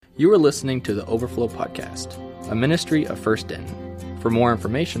You are listening to the Overflow Podcast, a ministry of First Denton. For more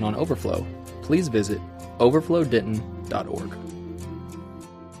information on Overflow, please visit overflowdenton.org.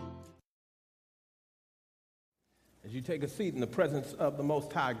 As you take a seat in the presence of the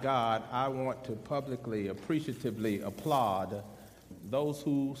Most High God, I want to publicly, appreciatively applaud those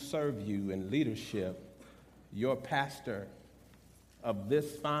who serve you in leadership, your pastor of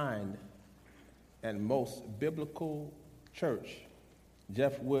this fine and most biblical church,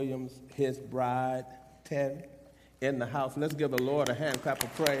 Jeff Williams, his bride, Ted, in the house. Let's give the Lord a hand clap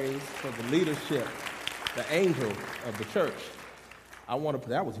of praise for the leadership, the angel of the church.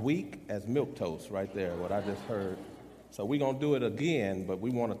 That was weak as milquetoast right there, what I just heard. So we're going to do it again, but we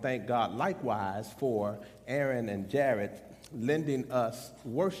want to thank God likewise for Aaron and Jared lending us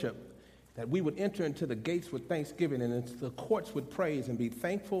worship, that we would enter into the gates with thanksgiving and into the courts with praise and be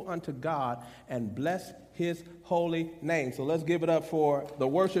thankful unto God and bless his holy name. So let's give it up for the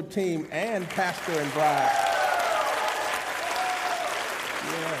worship team and pastor and bride.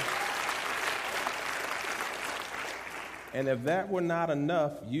 Yeah. And if that were not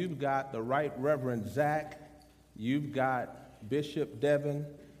enough, you've got the Right Reverend Zach, you've got Bishop Devin,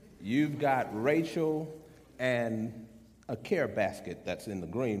 you've got Rachel, and a care basket that's in the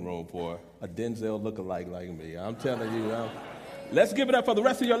green room for a Denzel lookalike like me. I'm telling you. Let's give it up for the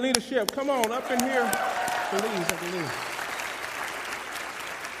rest of your leadership. Come on, up in here. Please.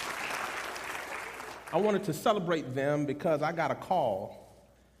 I wanted to celebrate them because I got a call.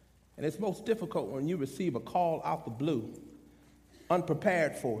 And it's most difficult when you receive a call out the blue,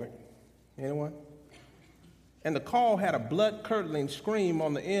 unprepared for it. Anyone? And the call had a blood-curdling scream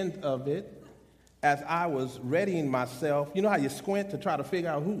on the end of it. As I was readying myself, you know how you squint to try to figure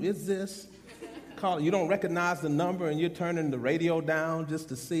out who is this? You don't recognize the number and you're turning the radio down just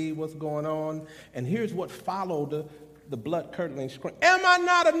to see what's going on. And here's what followed the blood-curdling scream. Am I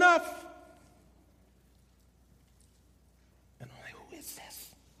not enough? And I'm like, who is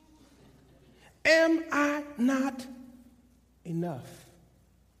this? Am I not enough?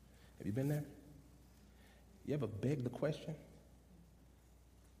 Have you been there? You ever begged the question?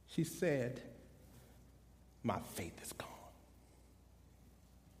 She said, my faith is gone.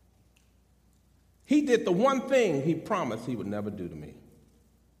 He did the one thing he promised he would never do to me.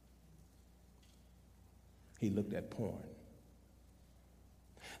 He looked at porn.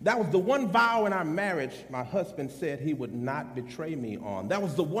 That was the one vow in our marriage my husband said he would not betray me on. That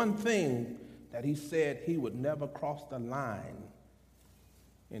was the one thing that he said he would never cross the line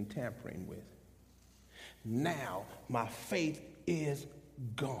in tampering with. Now my faith is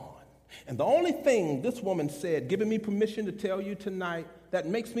gone. And the only thing this woman said, giving me permission to tell you tonight, that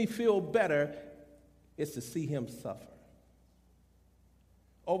makes me feel better is to see him suffer.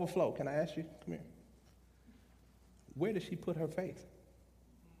 Overflow, can I ask you? Come here. Where did she put her faith?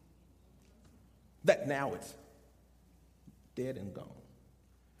 That now it's dead and gone.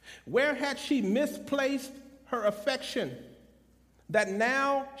 Where had she misplaced her affection? That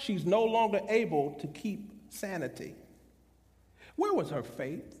now she's no longer able to keep sanity. Where was her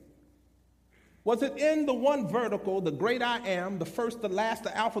faith? Was it in the one vertical, the great I am, the first, the last,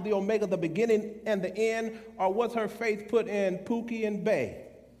 the Alpha, the Omega, the beginning and the end, or was her faith put in Pookie and Bay?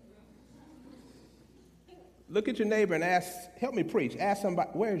 Look at your neighbor and ask, help me preach, ask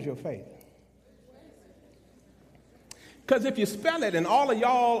somebody, where's your faith? Because if you spell it, and all of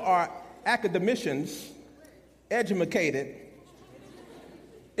y'all are academicians, educated,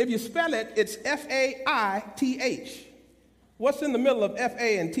 if you spell it, it's F-A-I-T-H. What's in the middle of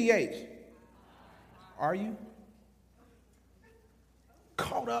F-A and T-H? Are you?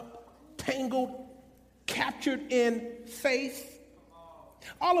 Caught up, tangled, captured in faith?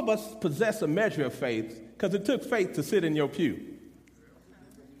 All of us possess a measure of faith because it took faith to sit in your pew.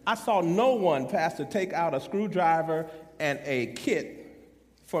 I saw no one, Pastor, take out a screwdriver and a kit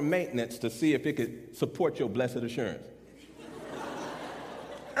for maintenance to see if it could support your blessed assurance.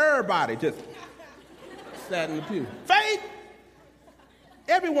 Everybody just sat in the pew. Faith!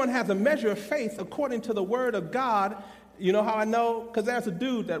 Everyone has a measure of faith according to the word of God. You know how I know? Because there's a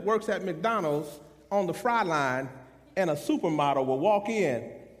dude that works at McDonald's on the fry line, and a supermodel will walk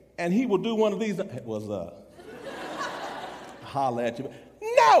in, and he will do one of these. What's up? Holler at you.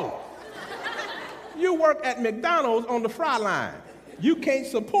 No! You work at McDonald's on the fry line. You can't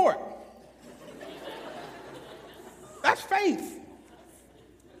support. That's faith.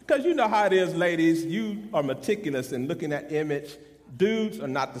 Because you know how it is, ladies. You are meticulous in looking at image. Dudes are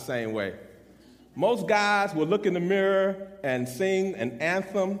not the same way. Most guys will look in the mirror and sing an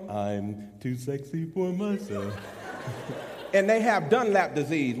anthem, I'm too sexy for myself. And they have Dunlap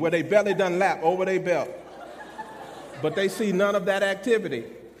disease, where they belly Dunlap over their belt. But they see none of that activity.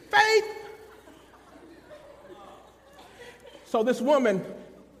 Faith. So this woman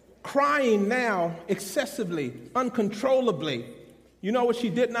crying now excessively, uncontrollably. You know what she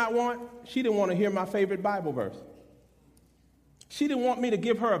did not want? She didn't want to hear my favorite Bible verse. She didn't want me to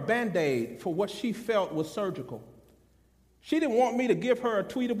give her a Band-Aid for what she felt was surgical. She didn't want me to give her a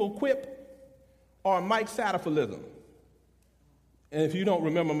tweetable quip or a Mike Satterfiellism. And if you don't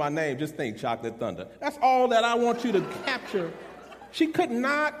remember my name, just think Chocolate Thunder. That's all that I want you to capture. She could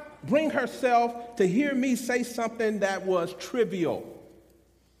not bring herself to hear me say something that was trivial.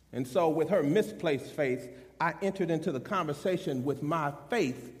 And so with her misplaced faith, I entered into the conversation with my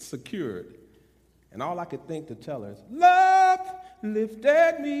faith secured. And all I could think to tell her is, love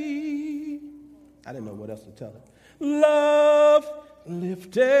lifted me. I didn't know what else to tell her. Love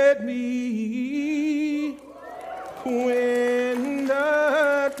lifted me when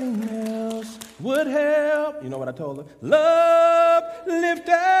nothing else would help. You know what I told her? Love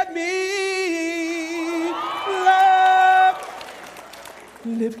lifted me. Love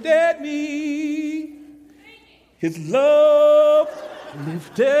lifted me. His love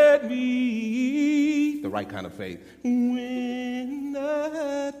lifted me. The right kind of faith. When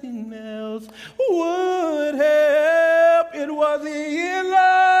nothing else would help, it was in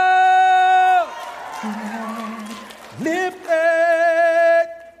love. Lifted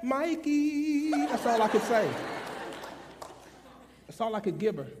Mikey. That's all I could say. That's all I could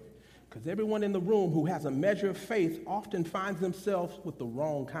give her. Because everyone in the room who has a measure of faith often finds themselves with the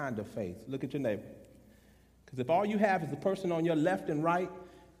wrong kind of faith. Look at your neighbor. Because if all you have is the person on your left and right,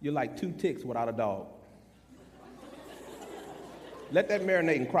 you're like two ticks without a dog. Let that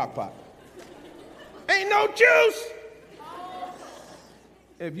marinate in crock pot. Ain't no juice.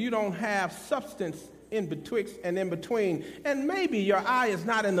 If you don't have substance in betwixt and in between, and maybe your eye is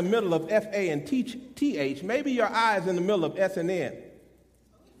not in the middle of F-A and T-H, maybe your eye is in the middle of S and N.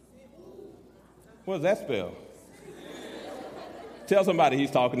 What does that spell? Tell somebody he's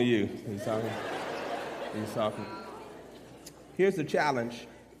talking to you. He's talking. Here's the challenge.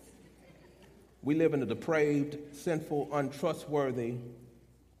 We live in a depraved, sinful, untrustworthy,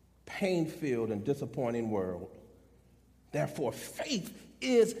 pain-filled, and disappointing world. Therefore, faith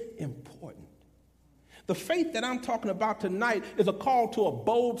is important. The faith that I'm talking about tonight is a call to a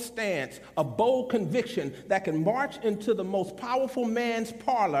bold stance, a bold conviction that can march into the most powerful man's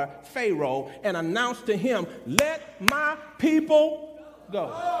parlor, Pharaoh, and announce to him, let my people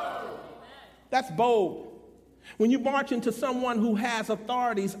go. That's bold. When you march into someone who has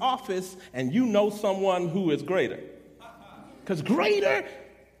authority's office and you know someone who is greater. Because greater,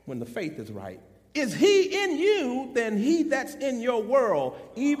 when the faith is right, is he in you than he that's in your world,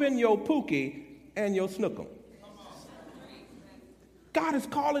 even your Pookie and your Snookum. God is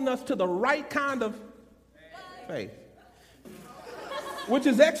calling us to the right kind of faith, which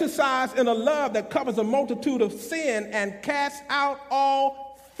is exercised in a love that covers a multitude of sin and casts out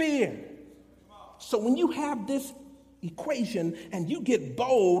all fear. So when you have this equation and you get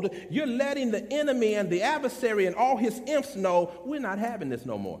bold, you're letting the enemy and the adversary and all his imps know we're not having this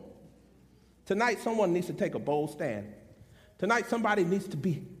no more. Tonight, someone needs to take a bold stand. Tonight, somebody needs to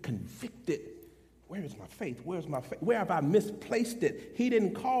be convicted. Where is my faith? Where's my faith? Where have I misplaced it? He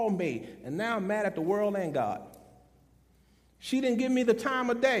didn't call me, and now I'm mad at the world and God. She didn't give me the time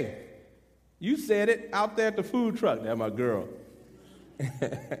of day. You said it out there at the food truck. That's my girl.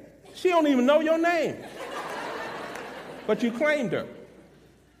 She don't even know your name. But you claimed her.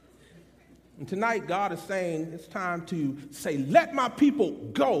 And tonight, God is saying it's time to say, let my people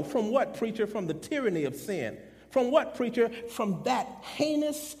go. From what, preacher? From the tyranny of sin. From what, preacher? From that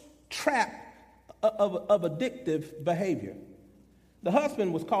heinous trap of addictive behavior. The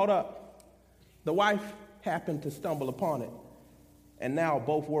husband was caught up. The wife happened to stumble upon it. And now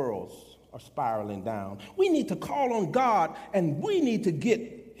both worlds are spiraling down. We need to call on God, and we need to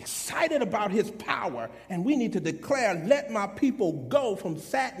get excited about his power, and we need to declare, let my people go from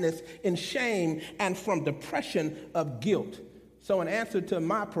sadness and shame and from depression of guilt. So in answer to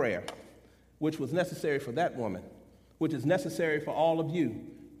my prayer, which was necessary for that woman, which is necessary for all of you,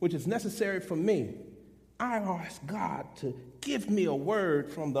 which is necessary for me, I ask God to give me a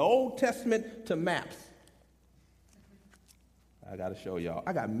word from the Old Testament to maps. I got to show y'all.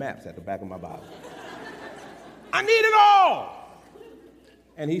 I got maps at the back of my Bible. I need it all.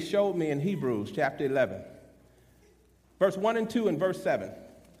 And he showed me in Hebrews chapter 11, verse 1 and 2 and verse 7,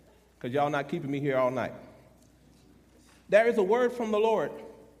 because y'all not keeping me here all night. There is a word from the Lord.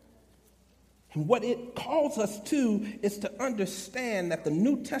 And what it calls us to is to understand that the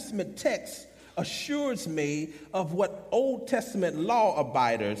New Testament text assures me of what Old Testament law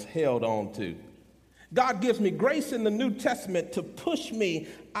abiders held on to. God gives me grace in the New Testament to push me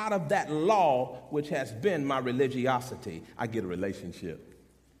out of that law which has been my religiosity. I get a relationship,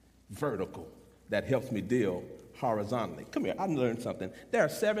 vertical, that helps me deal horizontally. Come here, I learned something. There are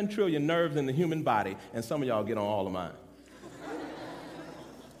 7 trillion nerves in the human body, and some of y'all get on all of mine.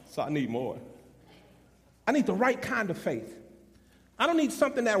 So I need more. I need the right kind of faith. I don't need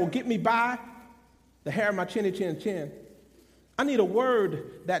something that will get me by the hair of my chinny chin. I need a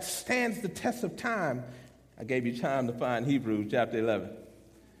word that stands the test of time. I gave you time to find Hebrews chapter 11.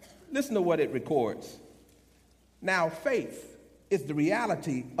 Listen to what it records. Now, faith is the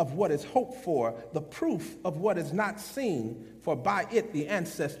reality of what is hoped for, the proof of what is not seen, for by it the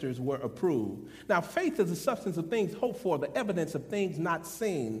ancestors were approved. Now, faith is the substance of things hoped for, the evidence of things not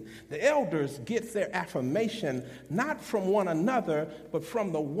seen. The elders get their affirmation not from one another, but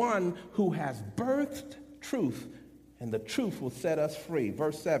from the one who has birthed truth, and the truth will set us free.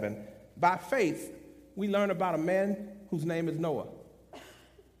 Verse 7, by faith, we learn about a man whose name is Noah.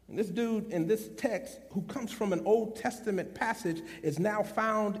 And this dude in this text, who comes from an Old Testament passage, is now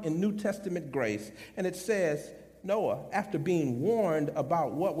found in New Testament grace. And it says, Noah, after being warned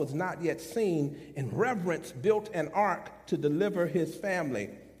about what was not yet seen, in reverence built an ark to deliver his family.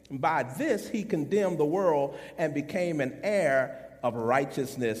 And by this he condemned the world and became an heir of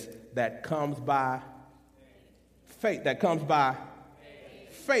righteousness that comes by faith. That comes by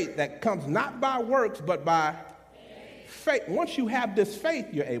faith. That comes not by works, but by faith. Once you have this faith,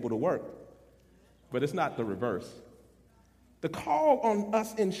 you're able to work. But it's not the reverse. The call on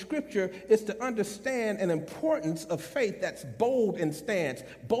us in Scripture is to understand an importance of faith that's bold in stance,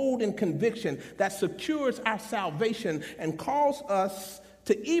 bold in conviction, that secures our salvation and calls us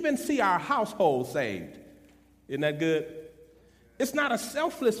to even see our household saved. Isn't that good? It's not a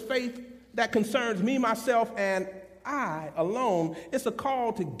selfless faith that concerns me, myself, and I alone. It's a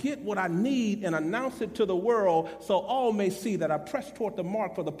call to get what I need and announce it to the world so all may see that I press toward the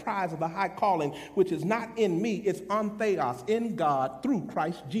mark for the prize of the high calling, which is not in me, it's on theos, in God, through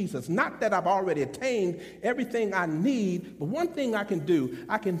Christ Jesus. Not that I've already attained everything I need, but one thing I can do,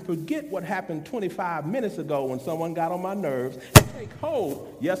 I can forget what happened 25 minutes ago when someone got on my nerves and take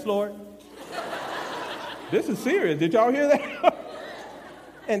hold. Yes, Lord? This is serious. Did y'all hear that?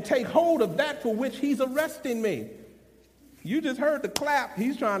 And take hold of that for which he's arresting me. You just heard the clap.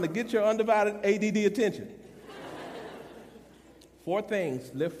 He's trying to get your undivided ADD attention. 4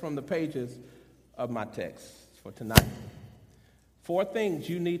 things lift from the pages of my text for tonight. 4 things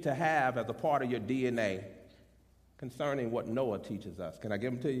you need to have as a part of your DNA concerning what Noah teaches us. Can I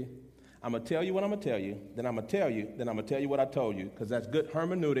give them to you? I'm going to tell you what I'm going to tell you, then I'm going to tell you, then I'm going to tell you what I told you, because that's good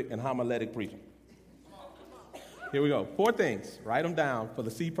hermeneutic and homiletic preaching. Here we go. 4 things. Write them down for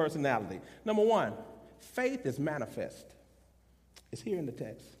the C personality. Number 1, faith is manifest. It's here in the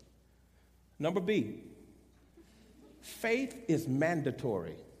text. Number B, faith is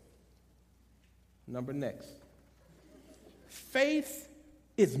mandatory. Number next, faith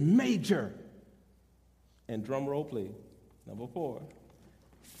is major. And drum roll, please. Number 4,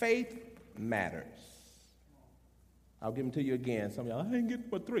 faith matters. I'll give them to you again. Some of y'all, I didn't get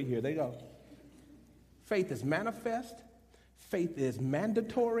but 3. Here they go. Faith is manifest. Faith is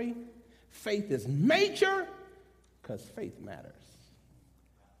mandatory. Faith is major, because faith matters.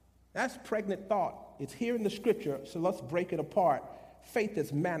 That's pregnant thought. It's here in the Scripture, so let's break it apart. Faith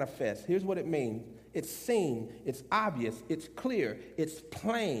is manifest. Here's what it means. It's seen, it's obvious, it's clear, it's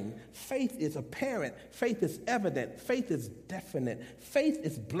plain. Faith is apparent. Faith is evident. Faith is definite. Faith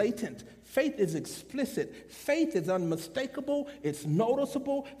is blatant. Faith is explicit. Faith is unmistakable. It's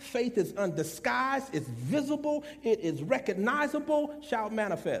noticeable. Faith is undisguised. It's visible. It is recognizable. Shout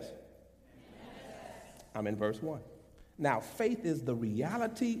manifest. I'm in verse 1. Now, faith is the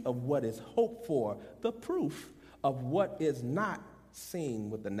reality of what is hoped for, the proof of what is not seen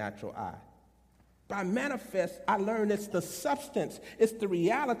with the natural eye. By manifest, I learned it's the substance, it's the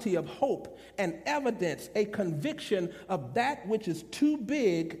reality of hope and evidence, a conviction of that which is too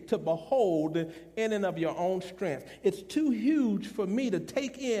big to behold in and of your own strength. It's too huge for me to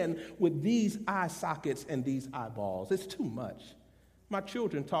take in with these eye sockets and these eyeballs. It's too much. My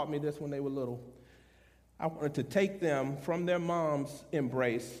children taught me this when they were little. I wanted to take them from their mom's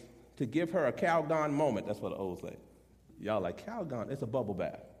embrace to give her a Calgon moment. That's what the old say. Y'all like, Calgon, it's a bubble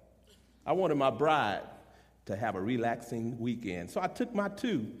bath. I wanted my bride to have a relaxing weekend. So I took my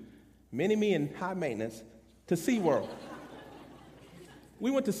 2, mini-me and high maintenance, to SeaWorld. We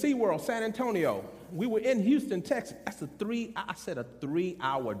went to SeaWorld, San Antonio. We were in Houston, Texas. That's a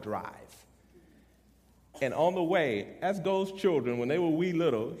 3-hour drive. And on the way, as goes children, when they were wee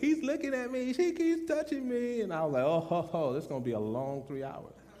little, he's looking at me, she keeps touching me, and I was like, oh, this is going to be a long 3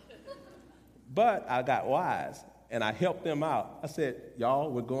 hours. But I got wise, and I helped them out. I said,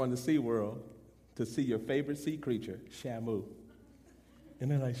 y'all, we're going to SeaWorld to see your favorite sea creature, Shamu. And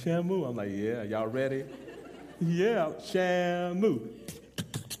they're like, Shamu? I'm like, yeah, y'all ready? Yeah, Shamu.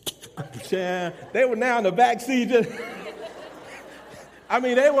 They were now in the back seat. They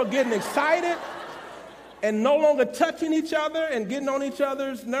were getting excited and no longer touching each other and getting on each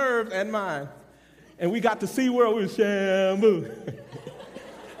other's nerves and mine. And we got to SeaWorld, we was Shamu.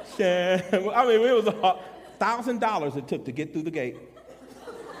 Shamu. It was $1,000 it took to get through the gate.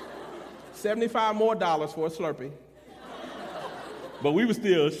 $75 more for a Slurpee. But we were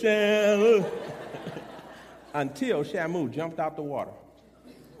still Shamu. Until Shamu jumped out the water.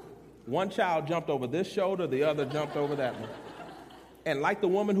 One child jumped over this shoulder, the other jumped over that one. And like the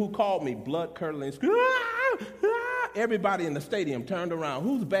woman who called me, blood curdling, everybody in the stadium turned around.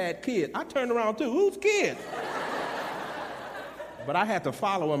 Who's bad kid? I turned around too. Who's kid? But I had to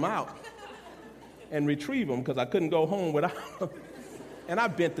follow him out and retrieve him because I couldn't go home without him. And I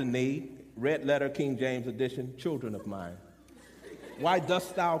bent the knee, red letter, King James edition, children of mine. Why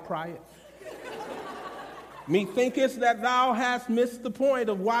dost thou cry it? Methinkest that thou hast missed the point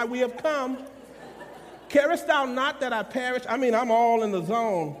of why we have come. Carest thou not that I perish? I'm all in the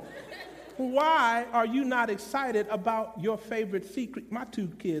zone. Why are you not excited about your favorite secret? My two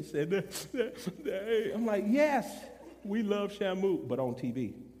kids said, I'm like, yes, we love Shamu, but on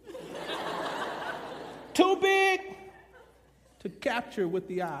TV. Too big to capture with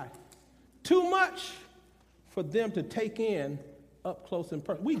the eye. Too much for them to take in up close and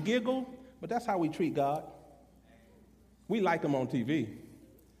personal. We giggle, but that's how we treat God. We like him on TV,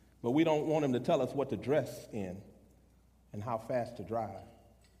 but we don't want him to tell us what to dress in and how fast to drive.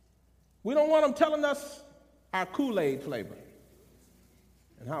 We don't want him telling us our Kool-Aid flavor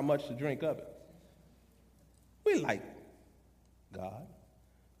and how much to drink of it. We like God,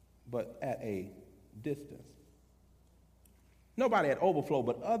 but at a distance. Nobody at Overflow,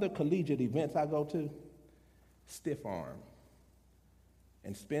 but other collegiate events I go to, stiff arm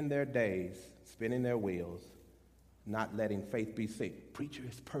and spend their days spinning their wheels, not letting faith be seen. Preacher,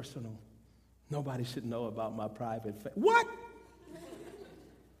 it's personal. Nobody should know about my private faith. What?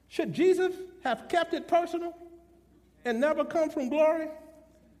 Should Jesus have kept it personal and never come from glory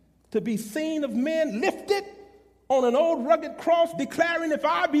to be seen of men, lifted on an old rugged cross, declaring, if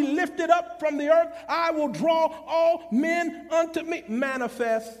I be lifted up from the earth, I will draw all men unto me.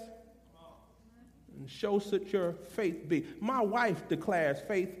 Manifest and show such your faith be. My wife declares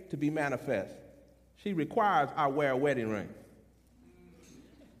faith to be manifest. She requires I wear a wedding ring.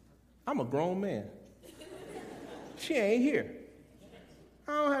 I'm a grown man. She ain't here.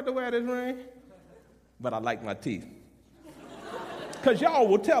 I don't have to wear this ring, but I like my teeth. Because y'all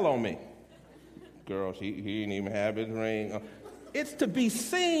will tell on me. Girl, he didn't even have his ring. It's to be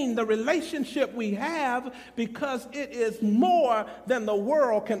seen, the relationship we have, because it is more than the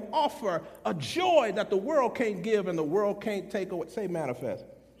world can offer, a joy that the world can't give and the world can't take away. Say manifest.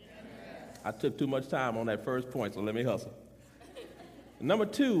 I took too much time on that first point, so let me hustle. Number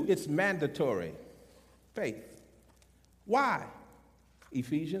 2, it's mandatory. Faith. Why?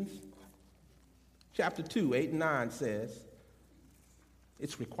 Ephesians chapter 2, 8 and 9 says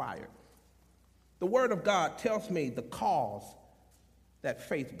it's required. The Word of God tells me the cause that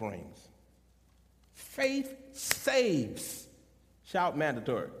faith brings. Faith saves. Shout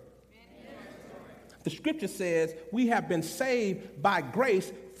mandatory. The scripture says we have been saved by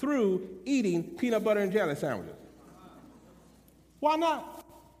grace through eating peanut butter and jelly sandwiches. Why not?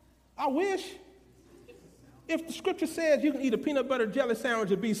 I wish. If the scripture says you can eat a peanut butter jelly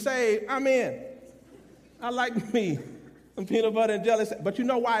sandwich and be saved, I'm in. I like me some peanut butter and jelly sandwich. But you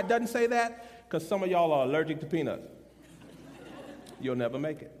know why it doesn't say that? Because some of y'all are allergic to peanuts. You'll never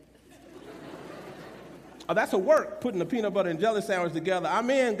make it. Oh, that's a work, putting the peanut butter and jelly sandwich together. I'm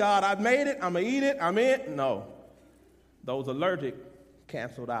in, God. I've made it. I'm going to eat it. I'm in. No. Those allergic,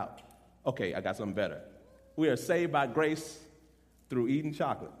 canceled out. Okay, I got something better. We are saved by grace through eating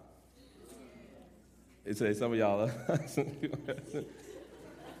chocolate. It says some of y'all are.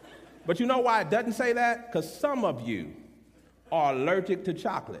 But you know why it doesn't say that? Because some of you are allergic to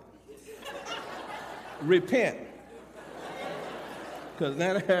chocolate. Repent. Because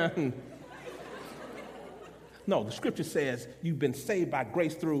that no, the scripture says you've been saved by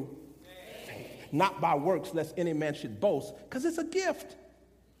grace through faith, not by works, lest any man should boast, because it's a gift.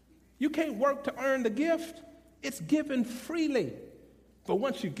 You can't work to earn the gift. It's given freely. But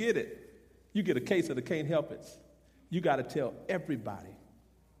once you get it, you get a case of the can't help it. You got to tell everybody.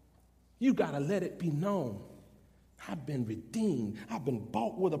 You got to let it be known. I've been redeemed. I've been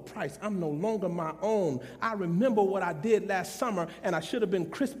bought with a price. I'm no longer my own. I remember what I did last summer, and I should have been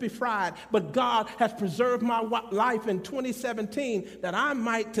crispy fried, but God has preserved my life in 2017 that I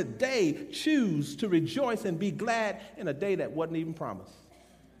might today choose to rejoice and be glad in a day that wasn't even promised.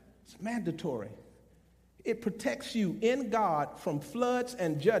 It's mandatory. It protects you in God from floods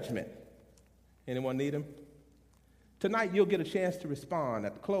and judgment. Anyone need him? Tonight, you'll get a chance to respond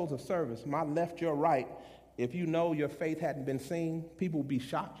at the close of service. My left, your right. If you know your faith hadn't been seen, people will be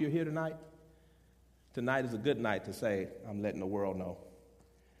shocked you're here tonight. Tonight is a good night to say, I'm letting the world know.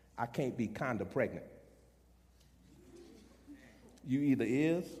 I can't be kinda pregnant. You either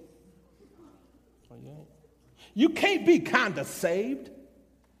is or you ain't. You can't be kinda saved.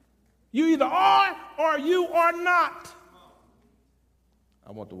 You either are or you are not.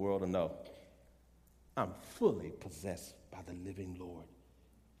 I want the world to know I'm fully possessed by the living Lord.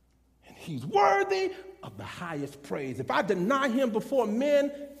 And he's worthy of the highest praise. If I deny him before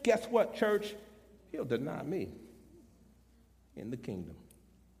men, guess what, church? He'll deny me in the kingdom.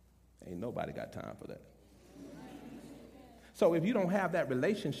 Ain't nobody got time for that. So if you don't have that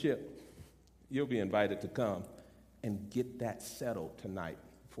relationship, you'll be invited to come and get that settled tonight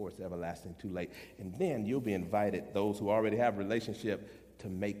before it's everlasting too late. And then you'll be invited, those who already have a relationship, to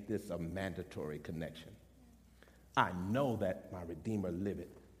make this a mandatory connection. I know that my Redeemer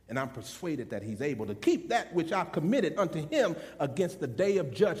liveth, and I'm persuaded that he's able to keep that which I've committed unto him against the day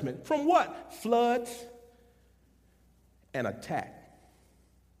of judgment. From what? Floods and attack.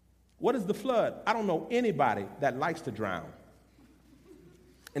 What is the flood? I don't know anybody that likes to drown.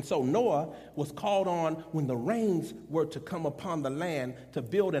 And so Noah was called on when the rains were to come upon the land to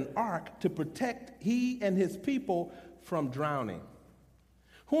build an ark to protect he and his people from drowning.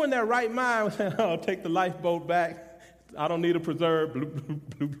 Who in their right mind was saying, oh, take the lifeboat back. I don't need a preserve. Bloop, bloop,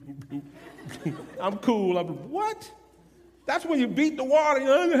 bloop, bloop. I'm cool. What? That's when you beat the water.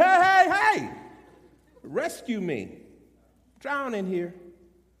 Hey. Rescue me. Drown in here.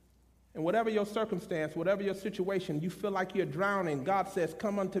 And whatever your circumstance, whatever your situation, you feel like you're drowning, God says,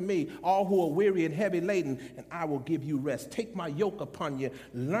 come unto me, all who are weary and heavy laden, and I will give you rest. Take my yoke upon you.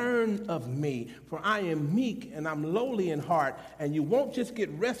 Learn of me, for I am meek and I'm lowly in heart. And you won't just get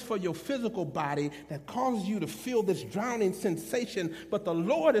rest for your physical body that causes you to feel this drowning sensation, but the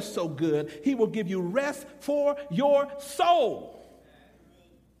Lord is so good, he will give you rest for your soul.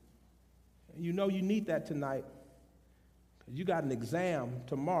 You know you need that tonight. You got an exam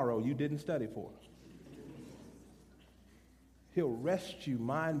tomorrow you didn't study for. He'll rest you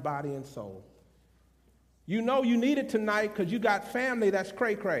mind, body, and soul. You know you need it tonight because you got family that's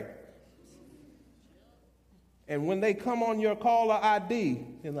cray-cray. And when they come on your caller ID,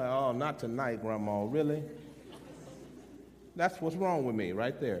 you're like, oh, not tonight, Grandma, really? That's what's wrong with me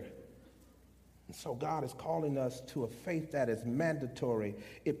right there. And so God is calling us to a faith that is mandatory.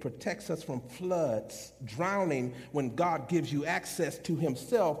 It protects us from floods, drowning, when God gives you access to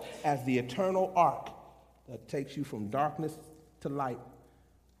himself as the eternal ark that takes you from darkness to light,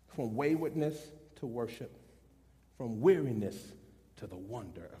 from waywardness to worship, from weariness to the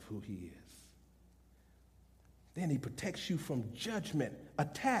wonder of who he is. Then he protects you from judgment,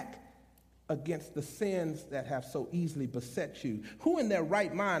 attack against the sins that have so easily beset you. Who in their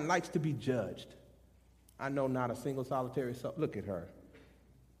right mind likes to be judged? I know not a single solitary soul. Look at her.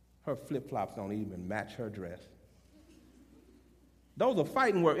 Her flip-flops don't even match her dress. Those are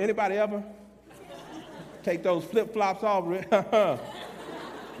fighting words. Anybody ever take those flip-flops off?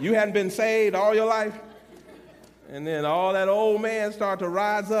 You hadn't been saved all your life? And then all that old man start to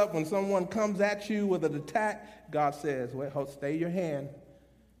rise up when someone comes at you with an attack. God says, well, stay your hand.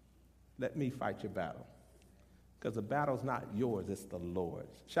 Let me fight your battle. Because the battle's not yours, it's the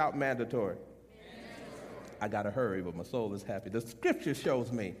Lord's. Shout mandatory. I got to hurry, but my soul is happy. The scripture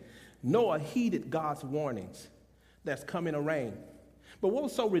shows me Noah heeded God's warnings. There's coming a rain. But what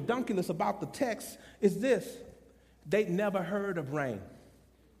was so redunculous about the text is this. They'd never heard of rain.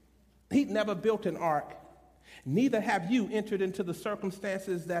 He'd never built an ark. Neither have you entered into the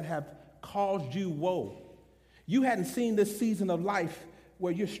circumstances that have caused you woe. You hadn't seen this season of life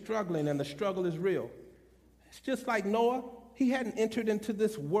where you're struggling and the struggle is real. It's just like Noah. He hadn't entered into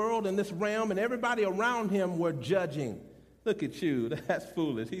this world and this realm, and everybody around him were judging. Look at you, that's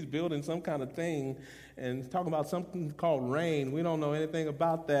foolish. He's building some kind of thing and talking about something called rain. We don't know anything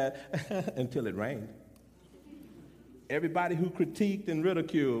about that until it rained. Everybody who critiqued and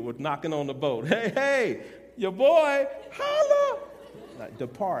ridiculed was knocking on the boat. Hey, your boy, holla! Like,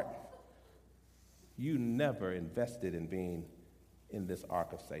 depart. You never invested in being in this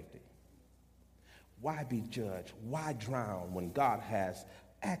ark of safety. Why be judged? Why drown when God has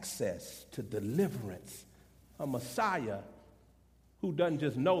access to deliverance a Messiah who doesn't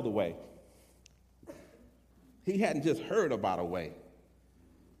just know the way. He hadn't just heard about a way.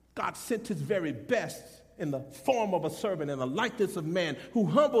 God sent his very best in the form of a servant in the likeness of man, who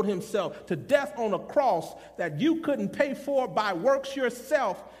humbled himself to death on a cross that you couldn't pay for by works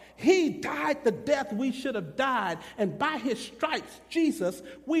yourself. He died the death we should have died, and by his stripes, Jesus,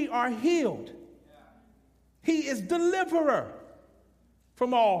 we are healed. He is deliverer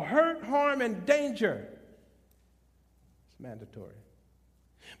from all hurt, harm, and danger. It's mandatory.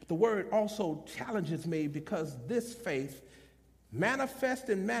 But the word also challenges me because this faith, manifest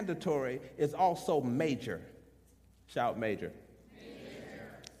and mandatory, is also major. Shout major. Major.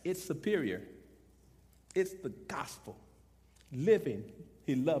 It's superior. It's the gospel. Living,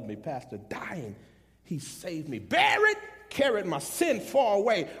 he loved me. Pastor, dying, he saved me. Buried, carried my sin far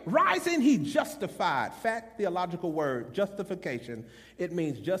away. Rising, he justified. Fat theological word, justification. It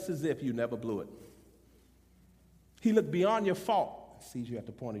means just as if you never blew it. He looked beyond your fault, sees you at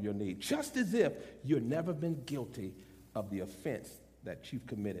the point of your need, just as if you've never been guilty of the offense that you've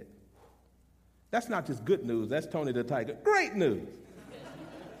committed. That's not just good news. That's Tony the Tiger. Great news.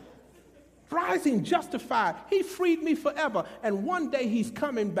 Rising, justified. He freed me forever. And one day he's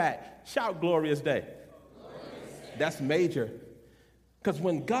coming back. Shout glorious day. That's major. Because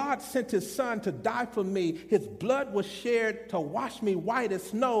when God sent his son to die for me, his blood was shed to wash me white as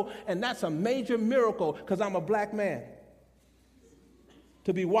snow. And that's a major miracle because I'm a black man.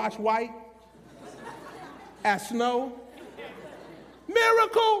 To be washed white as snow.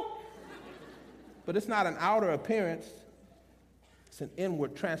 Miracle. But it's not an outer appearance. It's an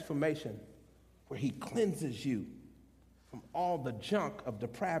inward transformation where he cleanses you from all the junk of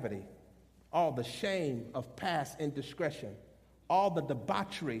depravity, all the shame of past indiscretion, all the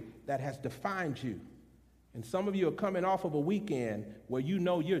debauchery that has defined you. And some of you are coming off of a weekend where you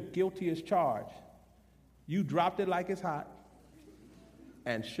know you're guilty as charged. You dropped it like it's hot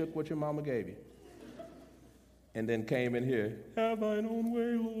and shook what your mama gave you. And then came in here, have thine own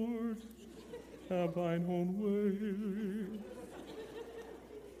way, Lord, have thine own way.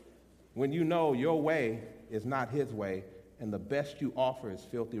 When you know your way is not his way, and the best you offer is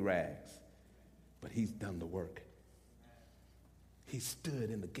filthy rags, but he's done the work. He stood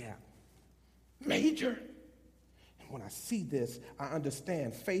in the gap. Major. And when I see this, I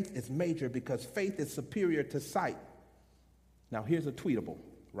understand faith is major because faith is superior to sight. Now, here's a tweetable.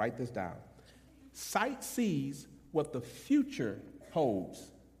 Write this down. Sight sees what the future holds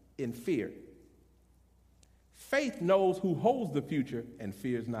in fear. Faith knows who holds the future and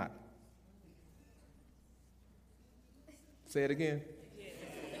fears not. Say it again.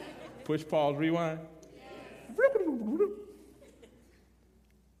 Push, pause, rewind.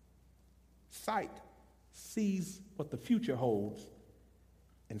 Sight sees what the future holds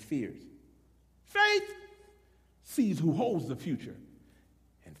and fears. Faith sees who holds the future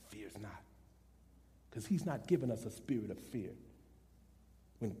and fears not. Because he's not given us a spirit of fear.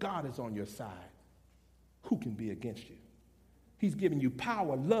 When God is on your side, who can be against you? He's given you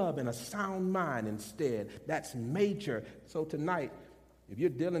power, love, and a sound mind instead. That's major. So tonight, if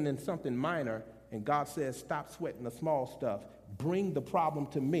you're dealing in something minor and God says, stop sweating the small stuff, bring the problem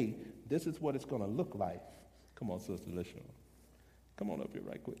to me, this is what it's going to look like. Come on, Sister LaShawn. Come on up here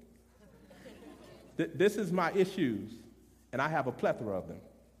right quick. This is my issues, and I have a plethora of them.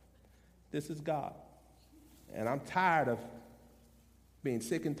 This is God. And I'm tired of being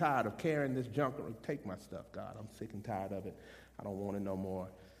sick and tired of carrying this junk. Take my stuff, God. I'm sick and tired of it. I don't want it no more.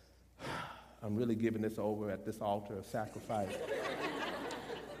 I'm really giving this over at this altar of sacrifice.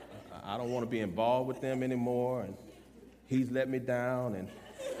 I don't want to be involved with them anymore, and he's let me down, and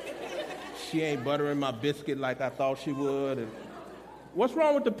she ain't buttering my biscuit like I thought she would. And what's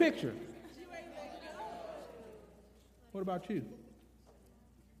wrong with the picture? What about you?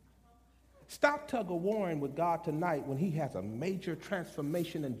 Stop tug-of-warring with God tonight when he has a major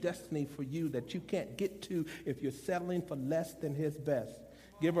transformation and destiny for you that you can't get to if you're settling for less than his best.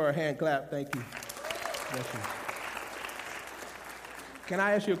 Give her a hand clap. Thank you. Thank you. Can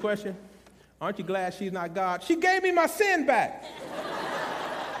I ask you a question? Aren't you glad she's not God? She gave me my sin back.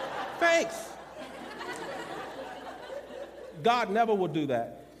 Thanks. God never will do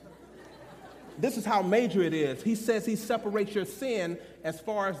that. This is how major it is. He says he separates your sin as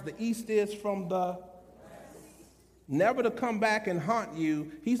far as the east is from the west. Never to come back and haunt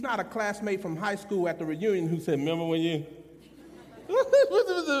you. He's not a classmate from high school at the reunion who said, remember when you...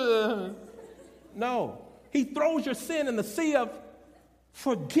 No. He throws your sin in the sea of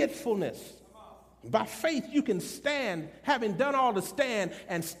forgetfulness. By faith, you can stand, having done all to stand,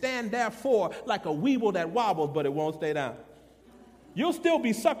 and stand therefore like a weeble that wobbles, but it won't stay down. You'll still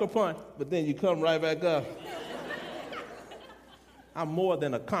be sucker punched, but then you come right back up. I'm more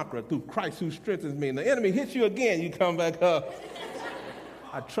than a conqueror through Christ who strengthens me. And the enemy hits you again, you come back up.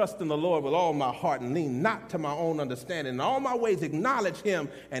 I trust in the Lord with all my heart and lean not to my own understanding. In all my ways acknowledge him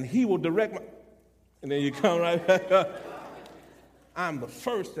and he will direct my... And then you come right back up. I'm the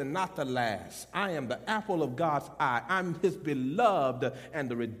first and not the last. I am the apple of God's eye. I'm his beloved, and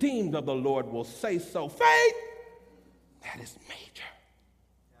the redeemed of the Lord will say so. Faith, that is major.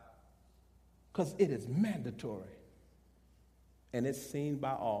 Because it is mandatory. And it's seen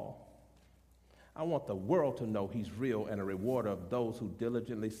by all. I want the world to know he's real and a rewarder of those who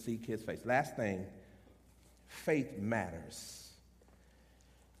diligently seek his face. Last thing, faith matters.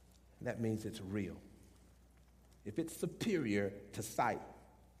 That means it's real. If it's superior to sight,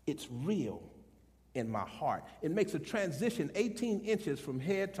 it's real in my heart. It makes a transition 18 inches from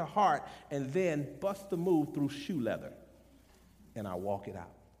head to heart and then busts the move through shoe leather. And I walk it out.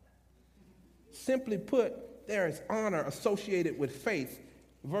 Simply put, there is honor associated with faith.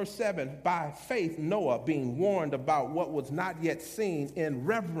 Verse 7, by faith Noah, being warned about what was not yet seen, in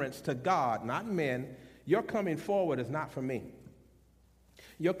reverence to God, not men, your coming forward is not for me.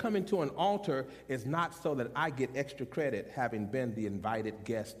 Your coming to an altar is not so that I get extra credit having been the invited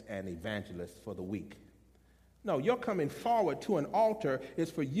guest and evangelist for the week. No, your coming forward to an altar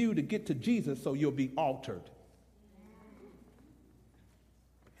is for you to get to Jesus so you'll be altered.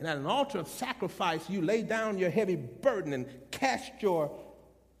 And at an altar of sacrifice, you lay down your heavy burden and cast your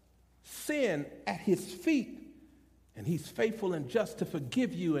sin at his feet. And he's faithful and just to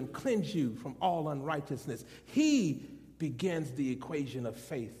forgive you and cleanse you from all unrighteousness. He begins the equation of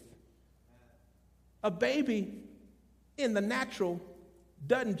faith. A baby in the natural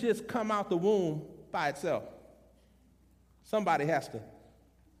doesn't just come out the womb by itself. Somebody has to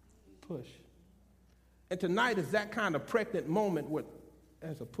push. And tonight is that kind of pregnant moment where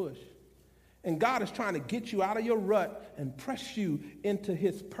there's a push. And God is trying to get you out of your rut and press you into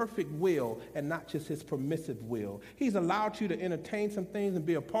his perfect will and not just his permissive will. He's allowed you to entertain some things and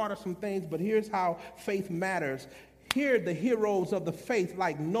be a part of some things, but here's how faith matters. Here, the heroes of the faith,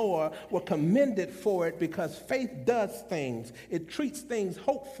 like Noah, were commended for it because faith does things. It treats things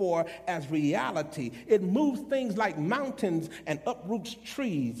hoped for as reality. It moves things like mountains and uproots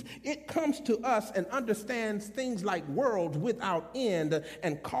trees. It comes to us and understands things like worlds without end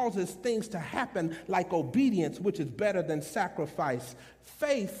and causes things to happen like obedience, which is better than sacrifice.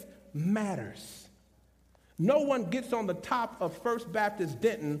 Faith matters. No one gets on the top of First Baptist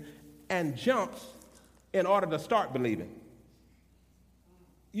Denton and jumps in order to start believing.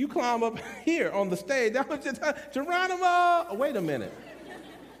 You climb up here on the stage. That was just, Geronimo, wait a minute.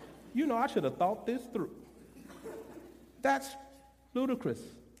 You know, I should have thought this through. That's ludicrous.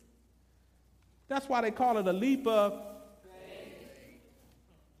 That's why they call it a leap of faith.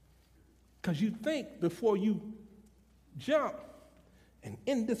 Because you think before you jump. And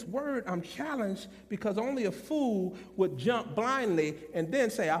in this word, I'm challenged because only a fool would jump blindly and then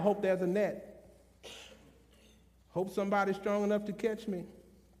say, I hope there's a net. Hope somebody's strong enough to catch me.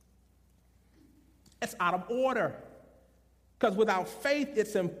 It's out of order. Because without faith,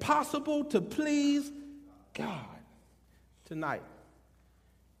 it's impossible to please God. Tonight,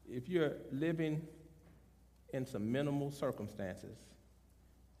 if you're living in some minimal circumstances,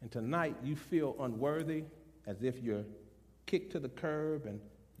 and tonight you feel unworthy, as if you're kicked to the curb and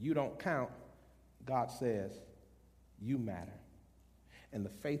you don't count, God says, you matter. And the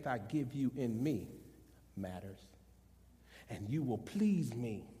faith I give you in me matters. And you will please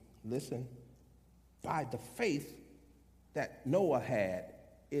me, listen, by the faith that Noah had,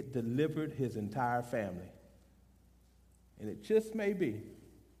 it delivered his entire family. And it just may be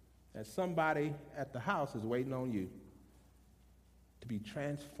that somebody at the house is waiting on you to be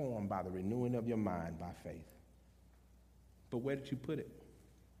transformed by the renewing of your mind by faith. But where did you put it?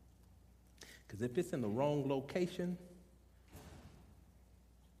 Because if it's in the wrong location,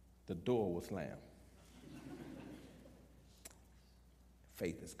 the door will slam.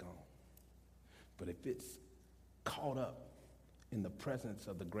 Faith is gone. But if it's caught up in the presence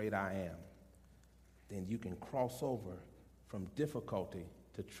of the great I am, then you can cross over from difficulty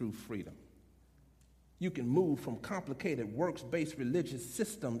to true freedom. You can move from complicated works-based religious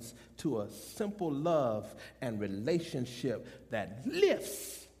systems to a simple love and relationship that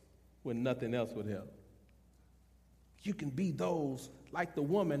lifts when nothing else would help. You can be those like the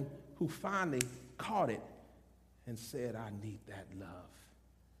woman who finally caught it and said, I need that love.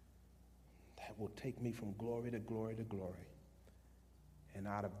 That will take me from glory to glory to glory. And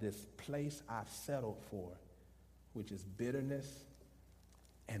out of this place I've settled for, which is bitterness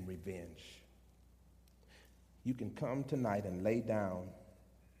and revenge. You can come tonight and lay down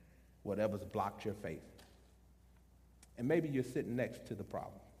whatever's blocked your faith And maybe you're sitting next to the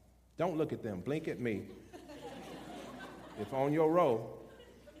problem. Don't look at them. Blink at me. If on your row,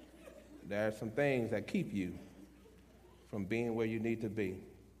 there are some things that keep you from being where you need to be.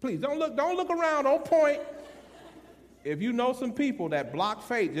 Please, don't look around, don't point. If you know some people that block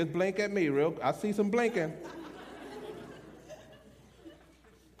faith, just blink at me, I see some blinking.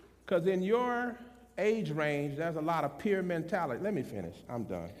 Because in your age range, there's a lot of peer mentality. Let me finish. I'm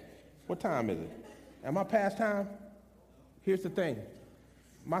done. What time is it? Am I past time? Here's the thing.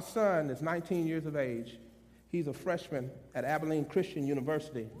 My son is 19 years of age. He's a freshman at Abilene Christian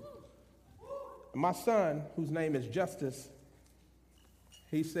University. And my son, whose name is Justice,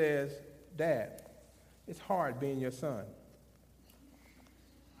 he says, Dad, it's hard being your son.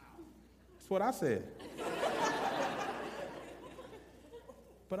 That's what I said.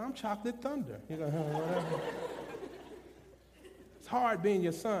 But I'm Chocolate Thunder. You know, whatever. It's hard being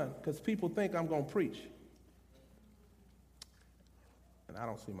your son because people think I'm going to preach. And I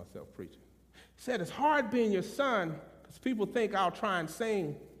don't see myself preaching. He said, it's hard being your son because people think I'll try and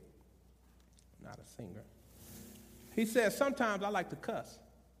sing. Not a singer. He said, sometimes I like to cuss.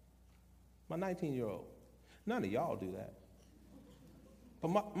 My 19-year-old. None of y'all do that.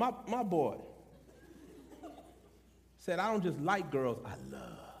 But my boy said, I don't just like girls, I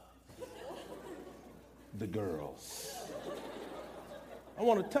love the girls. I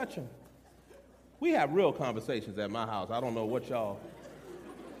want to touch them. We have real conversations at my house. I don't know what y'all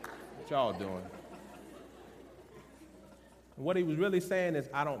doing. And what he was really saying is,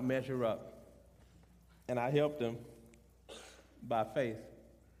 I don't measure up. And I helped him by faith.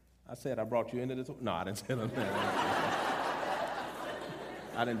 I said, I brought you into this. No, I didn't say that.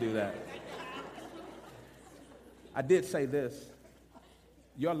 I didn't do that. I did say this.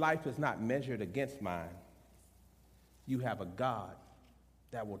 Your life is not measured against mine. You have a God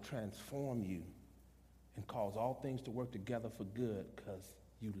that will transform you and cause all things to work together for good because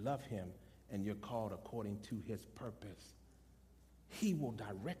you love him and you're called according to his purpose. He will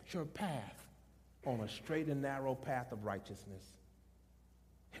direct your path on a straight and narrow path of righteousness.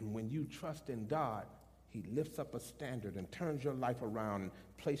 And when you trust in God, he lifts up a standard and turns your life around and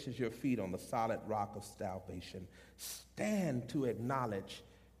places your feet on the solid rock of salvation. Stand to acknowledge,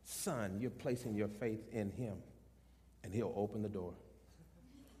 son, you're placing your faith in him, and he'll open the door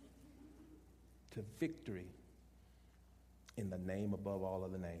to victory in the name above all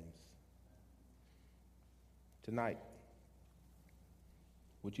other names. Tonight,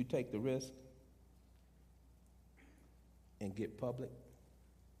 would you take the risk and get public?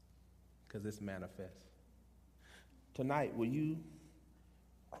 Because it's manifest. Tonight, will you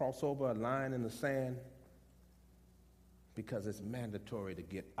cross over a line in the sand? Because it's mandatory to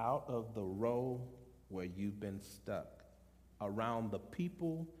get out of the row where you've been stuck, around the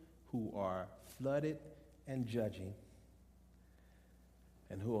people who are flooded and judging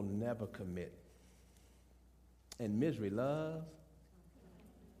and who will never commit. And misery loves.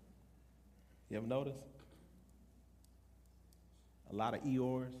 You ever notice? A lot of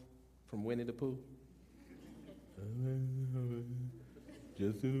Eeyores from Winnie the Pooh.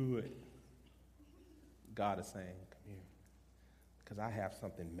 Just do it. God is saying, come here. Because I have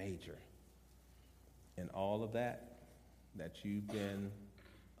something major. And all of that you've been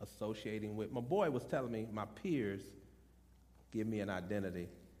associating with. My boy was telling me, my peers give me an identity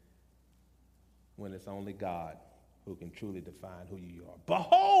when it's only God who can truly define who you are.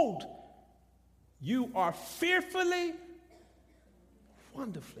 Behold, you are fearfully,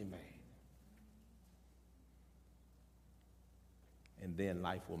 wonderfully made. And then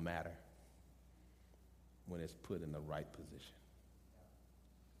life will matter when it's put in the right position.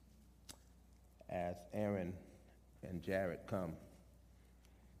 As Aaron and Jared come,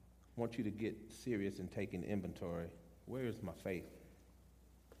 I want you to get serious in taking inventory. Where is my faith?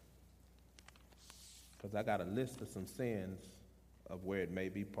 Because I got a list of some sins of where it may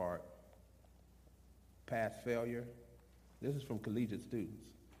be part. Past failure. This is from collegiate students.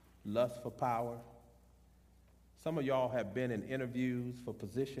 Lust for power. Some of y'all have been in interviews for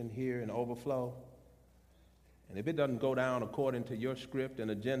position here in Overflow. And if it doesn't go down according to your script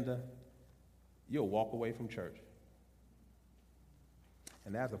and agenda, you'll walk away from church.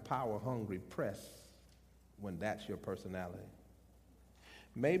 And there's a power-hungry press when that's your personality.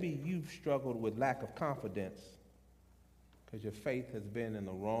 Maybe you've struggled with lack of confidence because your faith has been in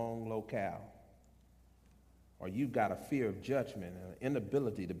the wrong locale. Or you've got a fear of judgment and an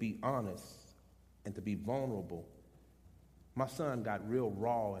inability to be honest and to be vulnerable. My son got real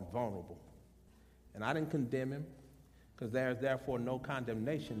raw and vulnerable. And I didn't condemn him because there is therefore no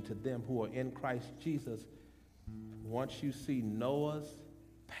condemnation to them who are in Christ Jesus. Once you see Noah's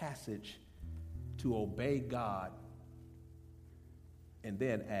passage to obey God and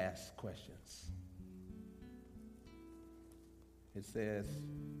then ask questions. It says,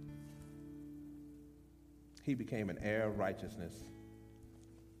 he became an heir of righteousness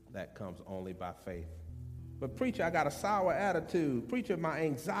that comes only by faith. But preacher, I got a sour attitude. Preacher, my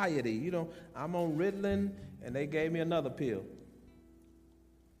anxiety, I'm on Ritalin and they gave me another pill.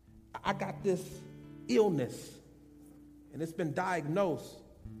 I got this illness and it's been diagnosed.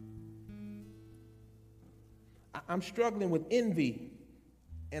 I'm struggling with envy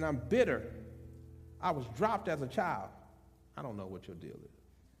and I'm bitter. I was dropped as a child. I don't know what your deal is.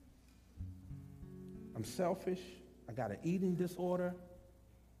 I'm selfish. I got an eating disorder.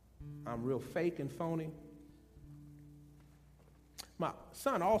 I'm real fake and phony. My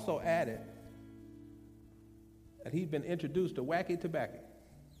son also added that he'd been introduced to wacky tobacco,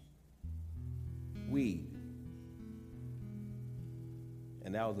 weed.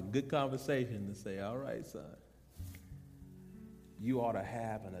 And that was a good conversation to say, all right, son, you ought to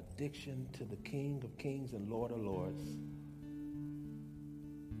have an addiction to the King of Kings and Lord of Lords,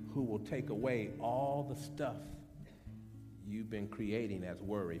 who will take away all the stuff you've been creating as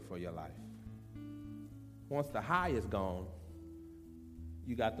worry for your life. Once the high is gone,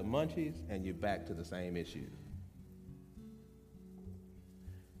 you got the munchies and you're back to the same issue.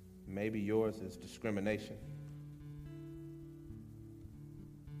 Maybe yours is discrimination,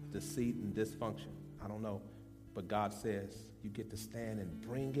 deceit, and dysfunction. I don't know. But God says you get to stand and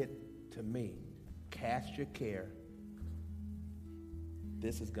bring it to me. Cast your care.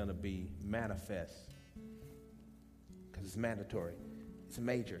 This is going to be manifest because it's mandatory. It's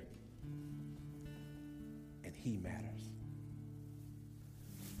major. And he matters.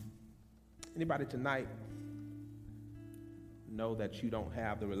 Anybody tonight know that you don't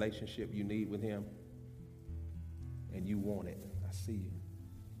have the relationship you need with him and you want it? I see you.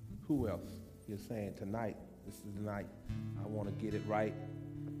 Who else? You're saying tonight, this is the night I want to get it right.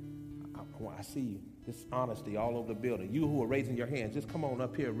 I see you. This honesty all over the building. You who are raising your hands, just come on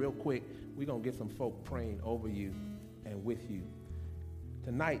up here real quick. We're going to get some folk praying over you and with you.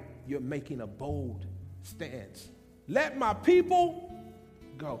 Tonight, you're making a bold stance. Let my people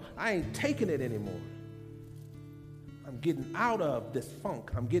go. I ain't taking it anymore. I'm getting out of this funk.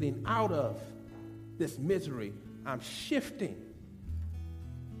 I'm getting out of this misery. I'm shifting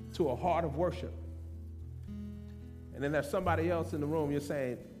to a heart of worship. And then there's somebody else in the room, you're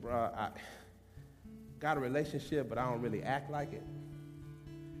saying, bro, I got a relationship, but I don't really act like it.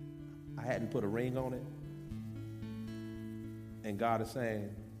 I hadn't put a ring on it. And God is saying,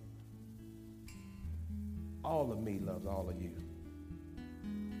 all of me loves all of you.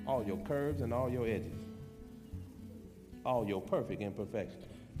 All your curves and all your edges. All your perfect imperfections.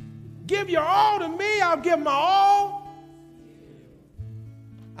 Give your all to me, I'll give my all.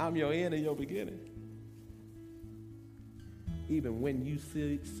 I'm your end and your beginning. Even when you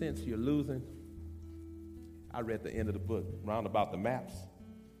sense you're losing, I read the end of the book, round about the maps,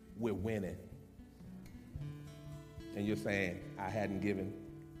 we're winning. And you're saying, I hadn't given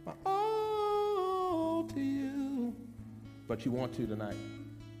my all to you. But you want to tonight.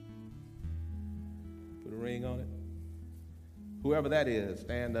 Put a ring on it. Whoever that is,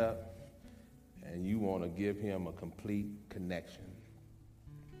 stand up, and you want to give him a complete connection.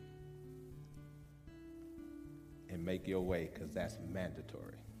 And make your way, because that's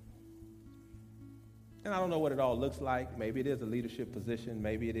mandatory. And I don't know what it all looks like. Maybe it is a leadership position.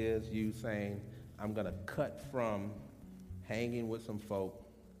 Maybe it is you saying, I'm going to cut from hanging with some folk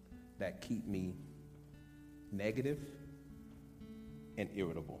that keep me negative and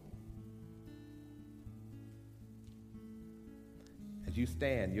irritable. As you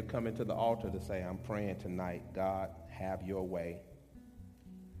stand, you're coming to the altar to say, I'm praying tonight, God, have your way.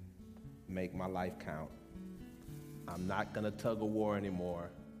 Make my life count. I'm not going to tug of war anymore.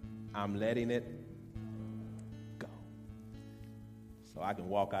 I'm letting it go. So I can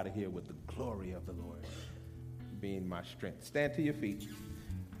walk out of here with the glory of the Lord being my strength. Stand to your feet.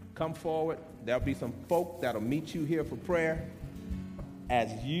 Come forward. There'll be some folk that'll meet you here for prayer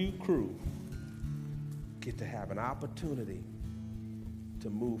as you crew get to have an opportunity to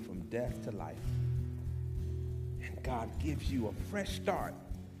move from death to life. And God gives you a fresh start.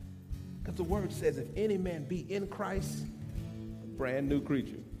 Because the word says, if any man be in Christ, a brand new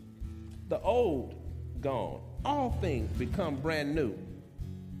creature. The old gone. All things become brand new.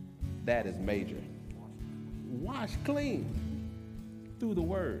 That is major. Wash clean through the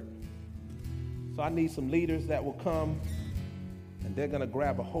word. So I need some leaders that will come and they're going to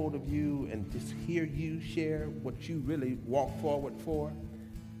grab a hold of you and just hear you share what you really walk forward for.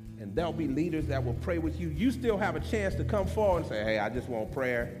 And there'll be leaders that will pray with you. You still have a chance to come forward and say, hey, I just want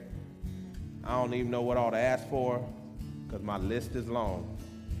prayer. I don't even know what all to ask for. because my list is long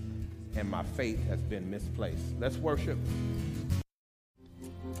and my faith has been misplaced. Let's worship.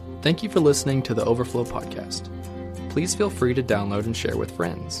 Thank you for listening to the Overflow Podcast. Please feel free to download and share with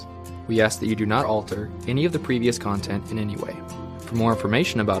friends. We ask that you do not alter any of the previous content in any way. For more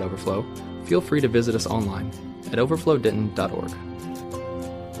information about Overflow, feel free to visit us online at overflowdenton.org.